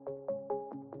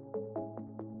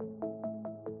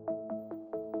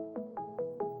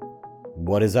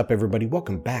What is up, everybody?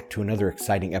 Welcome back to another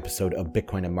exciting episode of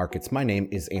Bitcoin and Markets. My name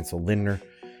is Ansel Lindner.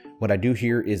 What I do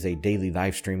here is a daily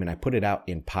live stream, and I put it out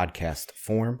in podcast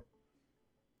form.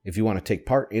 If you want to take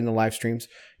part in the live streams,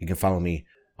 you can follow me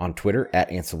on Twitter at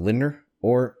Ansel Lindner,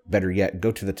 or better yet,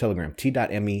 go to the Telegram,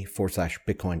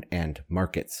 t.me/Bitcoin and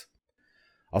Markets.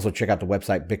 Also, check out the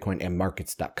website,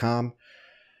 bitcoinandmarkets.com.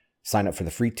 Sign up for the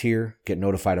free tier, get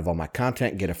notified of all my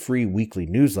content, get a free weekly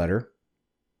newsletter.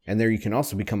 And there you can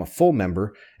also become a full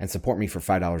member and support me for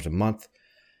 $5 a month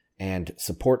and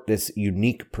support this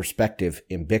unique perspective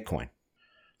in Bitcoin.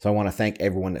 So I want to thank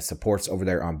everyone that supports over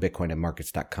there on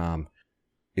bitcoinandmarkets.com.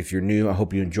 If you're new, I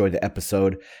hope you enjoyed the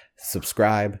episode.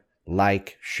 Subscribe,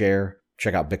 like, share,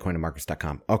 check out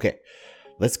bitcoinandmarkets.com. Okay,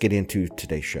 let's get into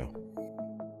today's show.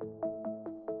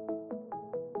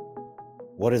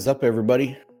 What is up,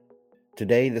 everybody?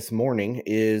 Today, this morning,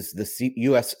 is the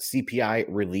U.S. CPI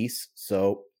release.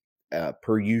 So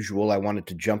per usual, I wanted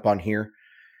to jump on here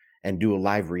and do a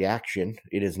live reaction.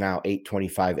 It is now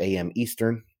 8:25 a.m.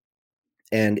 Eastern,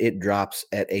 and it drops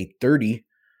at 8:30.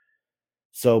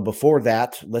 So before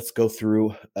that, let's go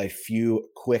through a few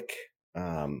quick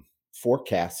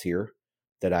forecasts here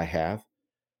that I have.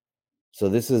 So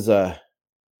this is a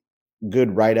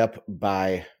good write-up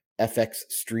by FX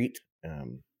Street.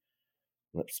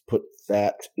 Let's put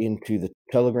that into the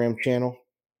Telegram channel.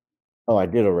 Oh, I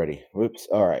did already. Whoops.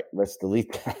 All right, let's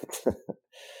delete that.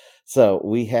 So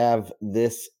we have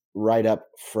this write-up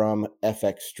from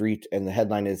FX Street, and the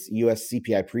headline is U.S.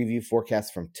 CPI preview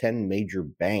forecast from 10 major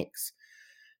banks.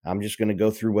 I'm just going to go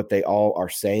through what they all are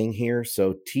saying here.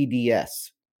 So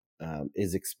TDS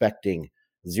is expecting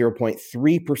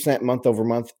 0.3% month over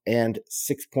month and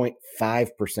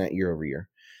 6.5% year over year.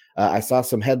 I saw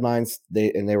some headlines,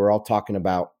 they were all talking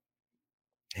about,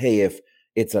 hey, if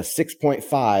it's a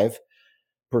 6.5%,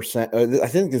 I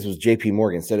think this was JP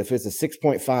Morgan said if it's a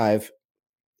 6.5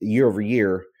 year over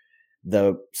year,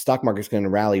 the stock market's going to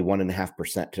rally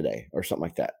 1.5% today or something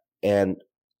like that. And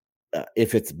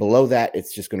if it's below that,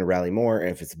 it's just going to rally more. And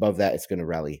if it's above that, it's going to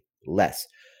rally less.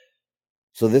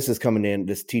 So this is coming in,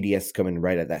 this TDS is coming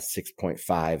right at that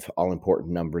 6.5 all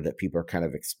important number that people are kind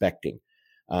of expecting.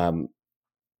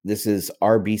 This is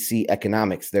RBC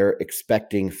Economics. They're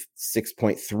expecting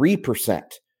 6.3%.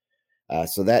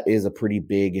 So that is a pretty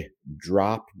big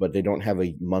drop, but they don't have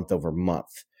a month over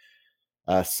month.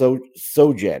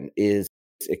 Sogen is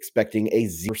expecting a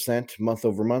 0% month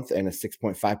over month and a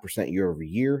 6.5% year over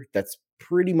year. That's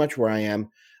pretty much where I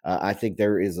am. I think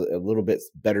there is a little bit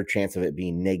better chance of it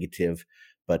being negative,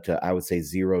 but I would say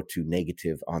 0 to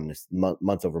negative on this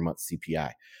month over month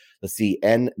CPI. Let's see,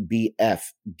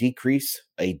 NBF decrease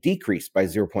by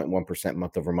 0.1%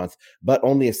 month over month, but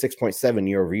only a 6.7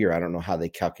 year over year. I don't know how they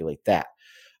calculate that.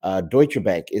 Deutsche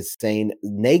Bank is saying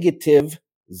negative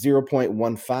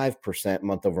 0.15%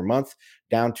 month over month,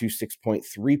 down to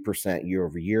 6.3% year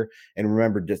over year. And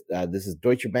remember, this is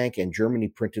Deutsche Bank, and Germany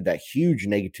printed that huge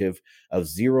negative of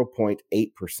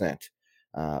 0.8%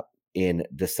 in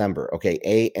December. Okay,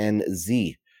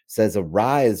 ANZ says a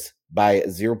rise by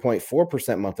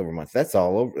 0.4% month over month. That's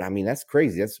all over. I mean, that's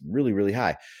crazy. That's really, really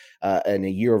high. And a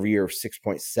year over year of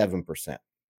 6.7%.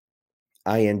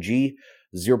 ING,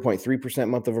 0.3%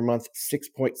 month over month,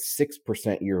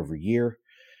 6.6% year over year.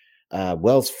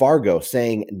 Wells Fargo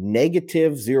saying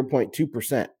negative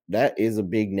 0.2%. That is a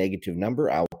big negative number.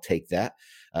 I'll take that.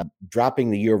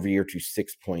 Dropping the year over year to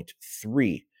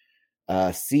 6.3.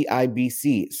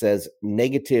 CIBC says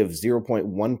negative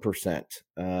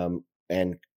 0.1%.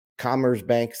 And Commerce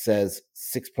Bank says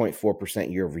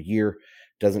 6.4% year over year.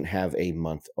 Doesn't have a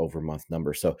month over month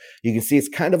number. So you can see it's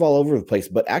kind of all over the place,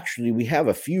 but actually we have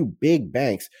a few big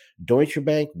banks, Deutsche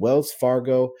Bank, Wells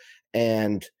Fargo,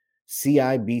 and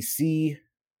CIBC.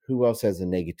 Who else has a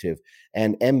negative?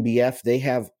 And MBF, they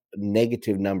have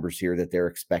negative numbers here that they're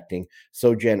expecting.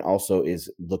 Sogen also is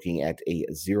looking at a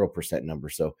 0% number.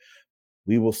 So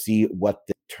we will see what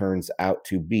this turns out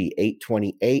to be.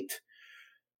 828.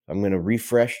 I'm going to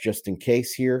refresh just in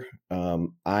case here.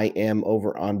 I am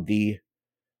over on the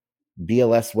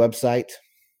BLS website,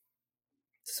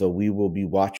 so we will be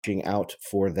watching out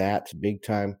for that big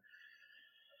time.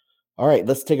 All right,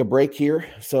 let's take a break here.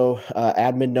 So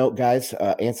admin note, guys,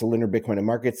 Ansel Lindner, Bitcoin and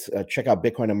Markets. Check out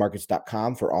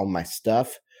bitcoinandmarkets.com for all my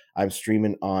stuff. I'm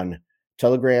streaming on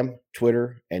Telegram,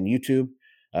 Twitter, and YouTube.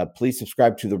 Please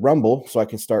subscribe to the Rumble so I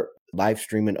can start live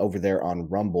streaming over there on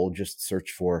Rumble. Just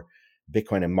search for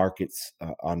Bitcoin and Markets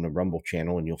on the Rumble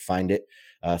channel, and you'll find it.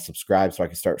 Subscribe so I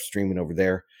can start streaming over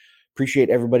there. Appreciate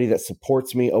everybody that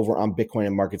supports me over on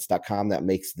bitcoinandmarkets.com. That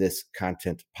makes this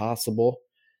content possible.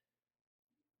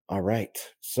 All right.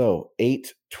 So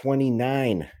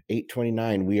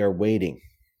 829, we are waiting.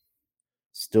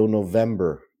 Still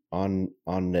November on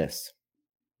this.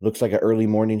 Looks like an early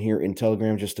morning here in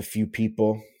Telegram, just a few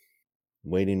people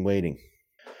waiting.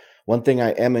 One thing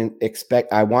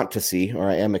I want to see, or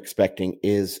I am expecting,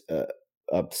 is a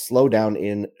slowdown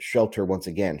in shelter once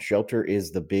again. Shelter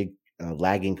is the big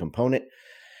lagging component.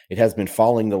 It has been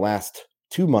falling the last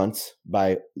 2 months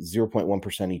by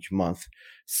 0.1% each month.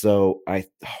 So I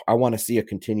want to see a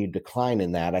continued decline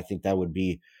in that. I think that would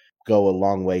go a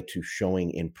long way to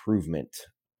showing improvement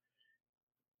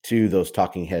to those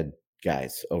talking head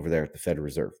guys over there at the Federal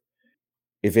Reserve.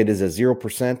 If it is a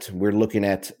 0%, we're looking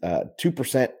at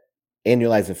 2%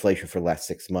 annualized inflation for the last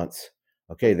 6 months.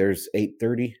 Okay, there's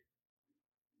 830.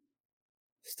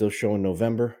 Still showing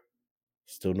November.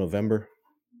 Still November.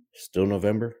 Still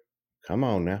November. Come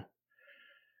on now.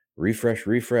 Refresh.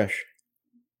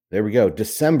 There we go.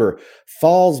 December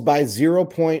falls by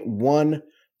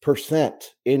 0.1%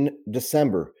 in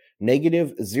December.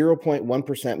 Negative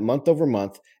 0.1% month over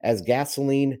month as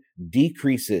gasoline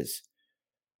decreases.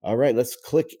 All right, let's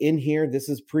click in here. This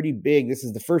is pretty big. This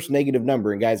is the first negative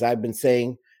number. And guys, I've been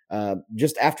saying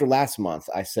just after last month,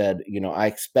 I said, I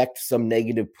expect some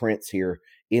negative prints here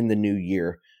in the new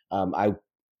year.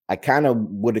 I kind of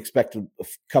would expect a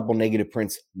couple negative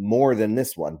prints more than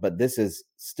this one, but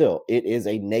it is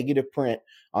a negative print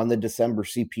on the December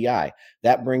CPI.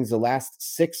 That brings the last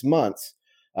 6 months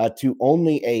to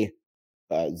only a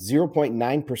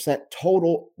 0.9%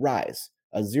 total rise.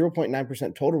 A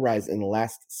 0.9% total rise in the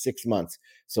last 6 months.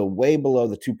 So way below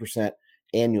the 2%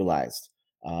 annualized.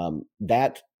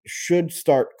 That should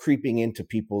start creeping into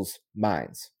people's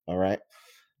minds. All right.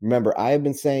 Remember, I have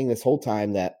been saying this whole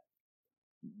time that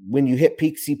when you hit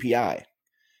peak CPI,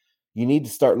 you need to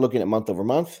start looking at month over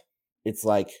month. It's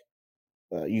like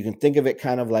you can think of it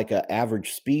kind of like an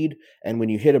average speed. And when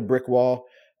you hit a brick wall,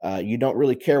 you don't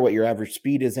really care what your average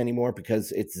speed is anymore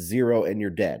because it's 0 and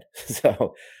you're dead.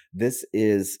 So this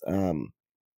is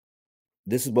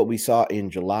what we saw in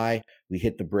July. We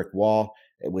hit the brick wall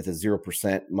with a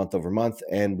 0% month over month,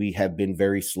 and we have been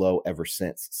very slow ever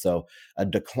since. So a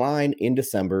decline in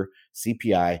December,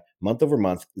 CPI month over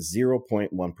month,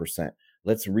 0.1%.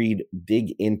 Let's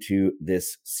dig into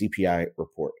this CPI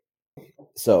report.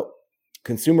 So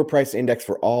consumer price index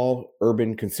for all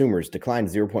urban consumers declined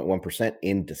 0.1%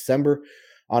 in December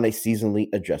on a seasonally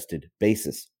adjusted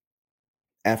basis,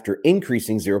 after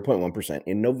increasing 0.1%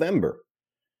 in November.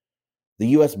 The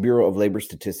U.S. Bureau of Labor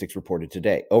Statistics reported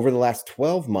today. Over the last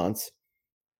 12 months,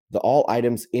 the all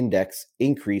items index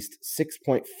increased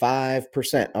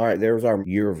 6.5%. All right, there's our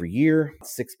year over year,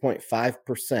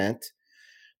 6.5%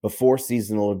 before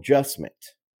seasonal adjustment.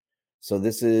 So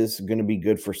this is going to be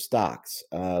good for stocks.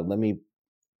 Let me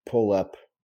pull up.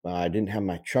 I didn't have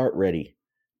my chart ready.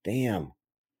 Damn.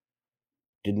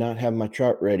 Did not have my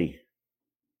chart ready.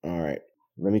 All right.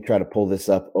 Let me try to pull this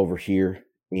up over here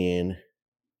I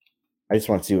just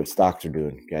want to see what stocks are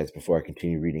doing, guys, before I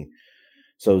continue reading.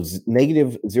 So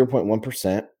negative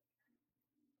 0.1%.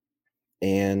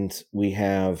 And we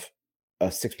have a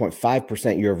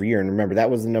 6.5% year over year. And remember,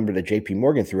 that was the number that JP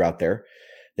Morgan threw out there,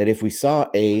 that if we saw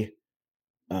a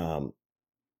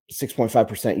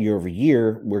 6.5% year over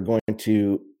year, we're going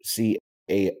to see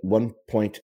a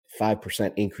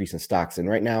 1.5% increase in stocks. And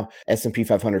right now, S&P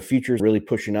 500 futures really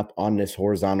pushing up on this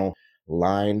horizontal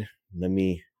line. Let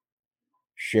me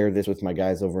share this with my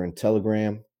guys over in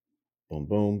Telegram. Boom,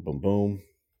 boom, boom, boom.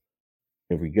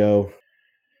 Here we go.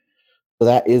 So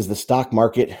that is the stock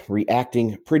market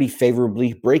reacting pretty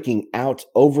favorably, breaking out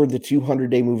over the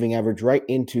 200-day moving average right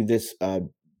into this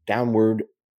downward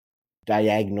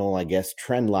diagonal, I guess,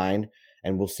 trend line.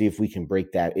 And we'll see if we can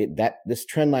break that. This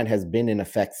trend line has been in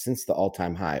effect since the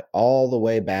all-time high, all the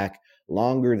way back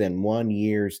longer than 1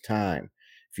 year's time.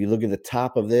 If you look at the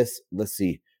top of this, let's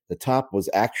see, the top was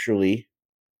actually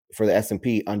for the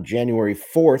S&P on January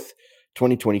 4th,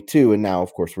 2022. And now,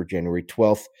 of course, we're January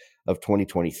 12th of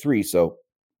 2023. So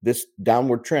this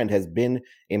downward trend has been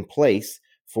in place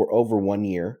for over 1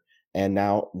 year. And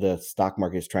now the stock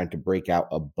market is trying to break out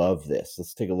above this.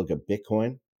 Let's take a look at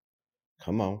Bitcoin.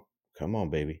 Come on,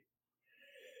 baby.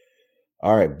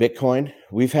 All right, Bitcoin.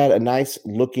 We've had a nice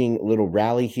looking little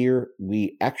rally here.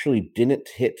 We actually didn't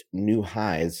hit new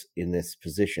highs in this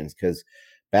positions because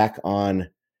back on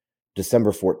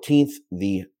December 14th,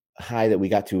 the high that we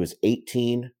got to was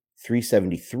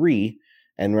 18,373.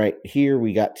 And right here,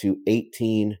 we got to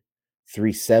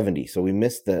 18,370. So we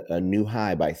missed a new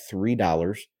high by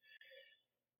 $3.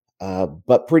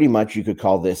 But pretty much you could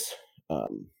call this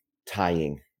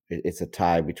tying It's a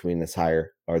tie between this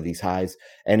higher or these highs.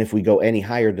 And if we go any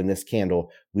higher than this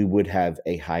candle, we would have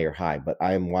a higher high. But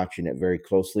I am watching it very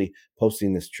closely,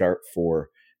 posting this chart for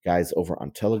guys over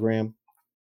on Telegram.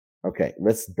 Okay,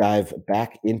 let's dive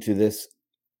back into this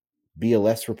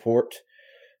BLS report.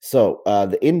 So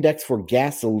the index for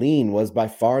gasoline was by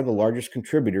far the largest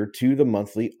contributor to the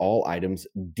monthly all items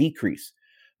decrease,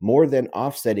 more than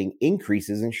offsetting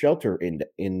increases in shelter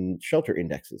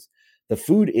indexes. The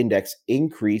food index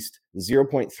increased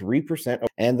 0.3%,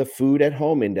 and the food at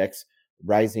home index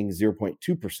rising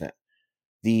 0.2%.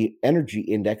 The energy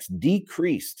index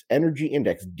decreased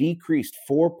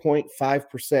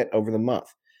 4.5% over the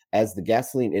month as the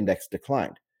gasoline index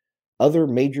declined. Other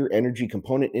major energy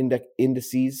component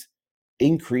indices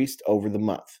increased over the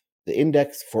month. The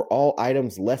index for all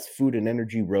items less food and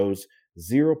energy rose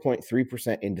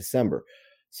 0.3% in December.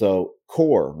 So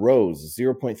core rose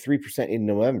 0.3% in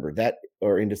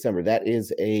December. That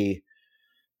is a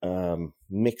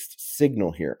mixed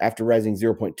signal here after rising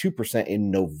 0.2% in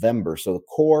November. So the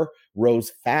core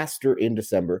rose faster in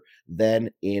December than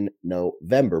in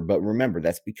November. But remember,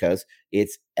 that's because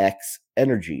it's X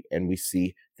energy, and we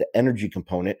see the energy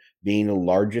component being the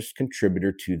largest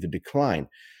contributor to the decline.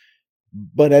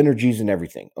 But energy is in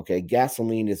everything. Okay,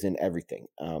 gasoline is in everything.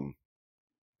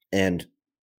 And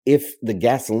if the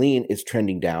gasoline is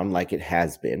trending down like it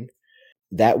has been,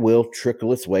 that will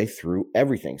trickle its way through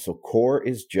everything. So core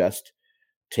is just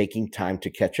taking time to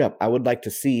catch up. I would like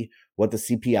to see what the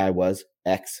CPI was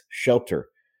ex shelter.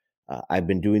 I've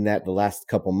been doing that the last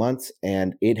couple months,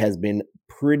 and it has been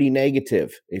pretty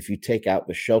negative if you take out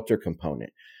the shelter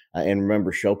component. And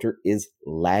remember, shelter is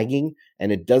lagging,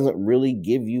 and it doesn't really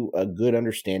give you a good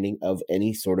understanding of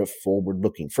any sort of forward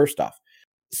looking. First off,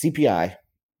 CPI,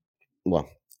 well,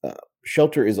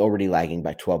 shelter is already lagging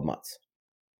by 12 months.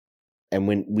 And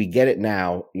when we get it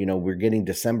now, we're getting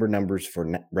December numbers for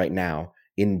right now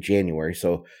in January.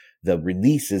 So the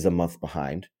release is a month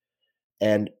behind.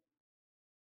 And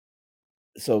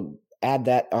so add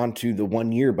that onto the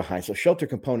 1 year behind. So shelter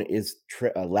component is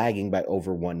lagging by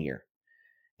over 1 year.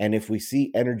 And if we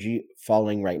see energy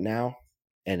falling right now,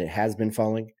 and it has been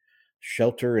falling,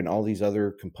 shelter and all these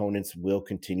other components will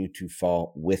continue to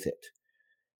fall with it.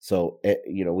 So,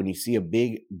 when you see a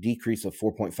big decrease of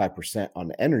 4.5% on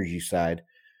the energy side,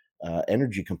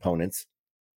 energy components,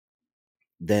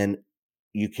 then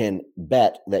you can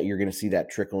bet that you're going to see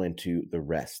that trickle into the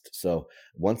rest. So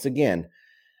once again,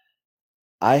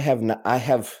 I have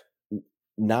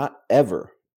not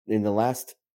ever in the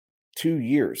last 2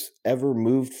 years ever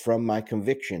moved from my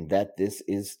conviction that this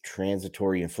is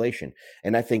transitory inflation.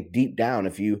 And I think deep down,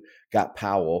 if you got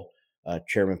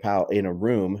Chairman Powell in a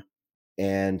room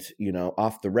and,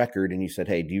 off the record, and you said,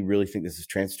 hey, do you really think this is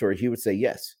transitory? He would say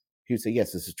yes. He would say,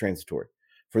 yes, this is transitory,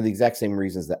 for the exact same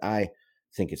reasons that I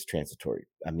think it's transitory.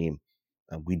 I mean,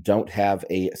 we don't have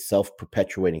a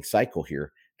self-perpetuating cycle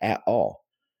here at all.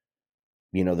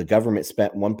 The government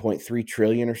spent 1.3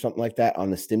 trillion or something like that on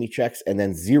the stimmy checks, and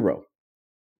then zero.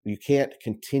 You can't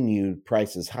continue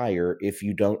prices higher if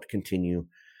you don't continue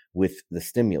with the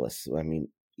stimulus. I mean,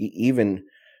 even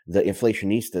the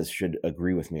inflationistas should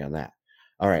agree with me on that.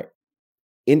 All right.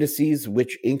 Indices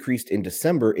which increased in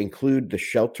December include the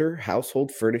shelter,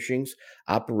 household furnishings,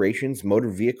 operations, motor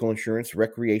vehicle insurance,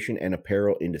 recreation, and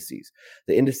apparel indices.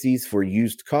 The indices for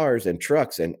used cars and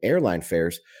trucks and airline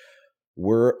fares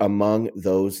were among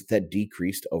those that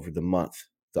decreased over the month.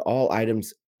 The all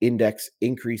items index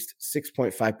increased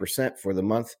 6.5% for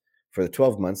the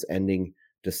 12 months ending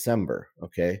December.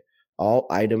 Okay. All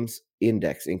items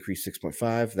index increased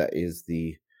 6.5. That is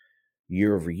the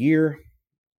year over year.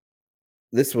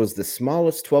 This was the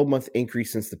smallest 12-month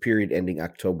increase since the period ending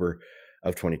October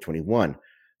of 2021.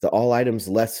 The all items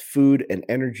less food and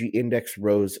energy index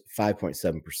rose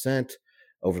 5.7%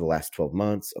 over the last 12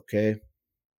 months. Okay.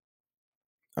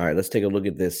 All right, let's take a look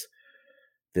at this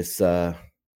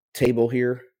table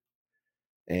here,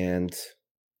 and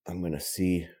I'm going to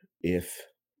see if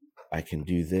I can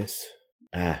do this.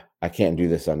 I can't do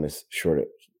this on this short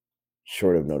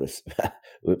of notice.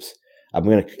 Oops. I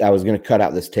was gonna cut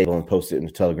out this table and post it in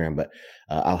the Telegram, but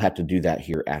I'll have to do that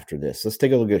here after this. Let's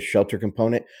take a look at the shelter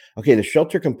component. Okay, the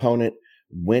shelter component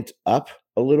went up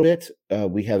a little bit.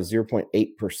 We have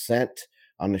 0.8%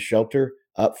 on the shelter,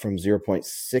 up from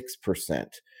 0.6%.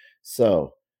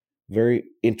 So very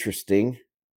interesting,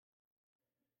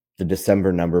 the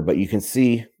December number. But you can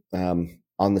see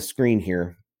on the screen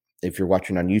here, if you're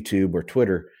watching on YouTube or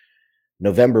Twitter,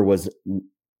 November was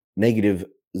negative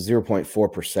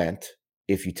 0.4%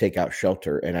 if you take out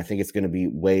shelter. And I think it's going to be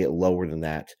way lower than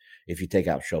that if you take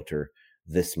out shelter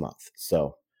this month.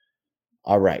 So,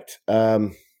 all right.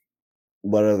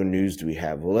 What other news do we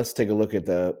have? Well, let's take a look at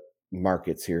the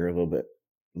markets here a little bit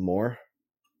more.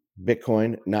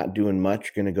 Bitcoin not doing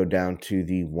much, going to go down to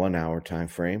the 1 hour time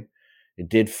frame. It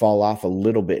did fall off a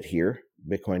little bit here.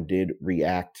 Bitcoin did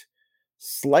react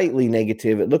slightly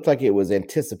negative. It looked like it was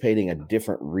anticipating a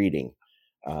different reading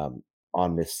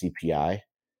on this CPI.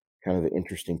 Kind of an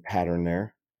interesting pattern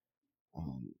there.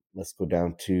 Let's go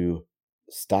down to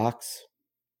stocks.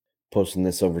 Posting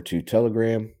this over to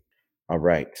Telegram. All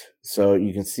right. So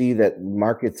you can see that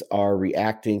markets are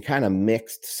reacting kind of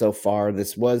mixed so far.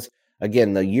 This was,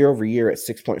 again, the year over year at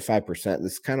 6.5%.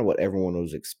 This is kind of what everyone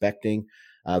was expecting.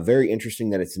 Very interesting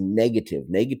that it's negative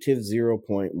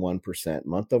 0.1%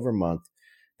 month over month.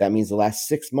 That means the last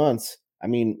 6 months, I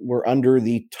mean, we're under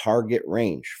the target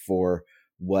range for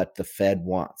what the Fed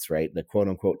wants, right? The quote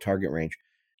unquote target range.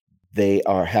 They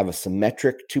have a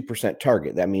symmetric 2%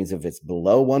 target. That means if it's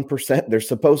below 1%, they're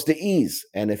supposed to ease.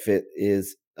 And if it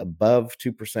is above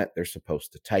 2%, they're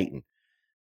supposed to tighten.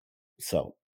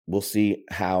 So we'll see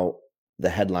how the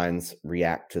headlines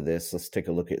react to this. Let's take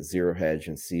a look at Zero Hedge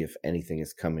and see if anything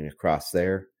is coming across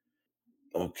there.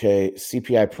 Okay,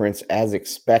 CPI prints as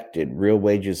expected. Real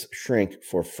wages shrink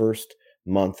for first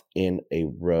month in a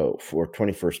row, for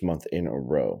 21st month in a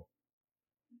row.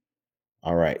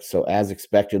 All right. So as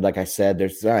expected, like I said,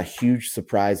 there's not a huge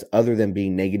surprise other than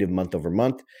being negative month over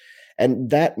month. And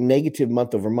that negative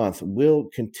month over month will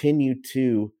continue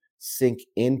to sink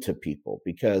into people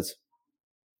because,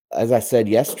 as I said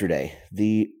yesterday,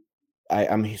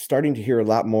 I'm starting to hear a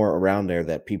lot more around there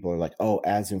that people are like, oh,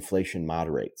 as inflation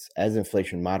moderates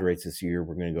this year,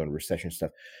 we're going to go into recession stuff.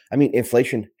 I mean,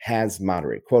 inflation has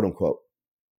moderated, quote unquote,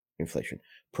 inflation.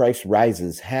 Price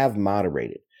rises have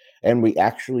moderated. And we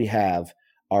actually have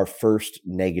our first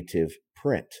negative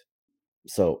print.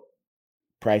 So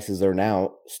prices are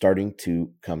now starting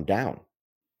to come down.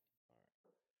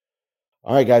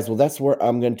 All right, guys. Well, that's where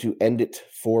I'm going to end it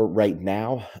for right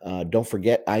now. Don't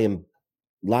forget, I am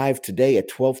live today at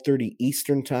 12:30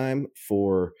 Eastern time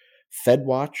for Fed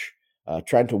Watch.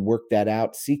 Trying to work that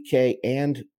out. CK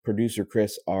and producer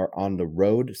Chris are on the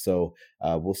road, so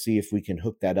we'll see if we can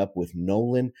hook that up with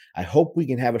Nolan. I hope we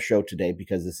can have a show today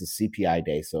because this is CPI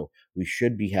day, so we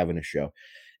should be having a show.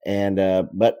 And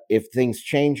but if things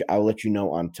change, I'll let you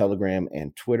know on Telegram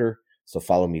and Twitter. So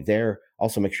follow me there.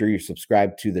 Also, make sure you're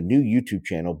subscribed to the new YouTube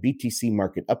channel, BTC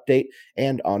Market Update,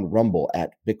 and on Rumble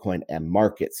at Bitcoin and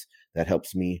Markets. That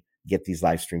helps me get these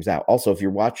live streams out. Also, if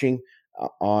you're watching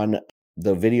on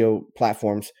the video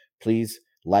platforms, please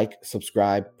like,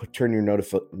 subscribe, turn your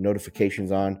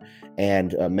notifications on,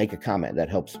 and make a comment. That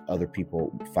helps other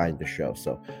people find the show.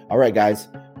 So, all right, guys,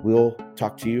 we'll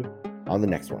talk to you on the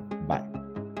next one. Bye.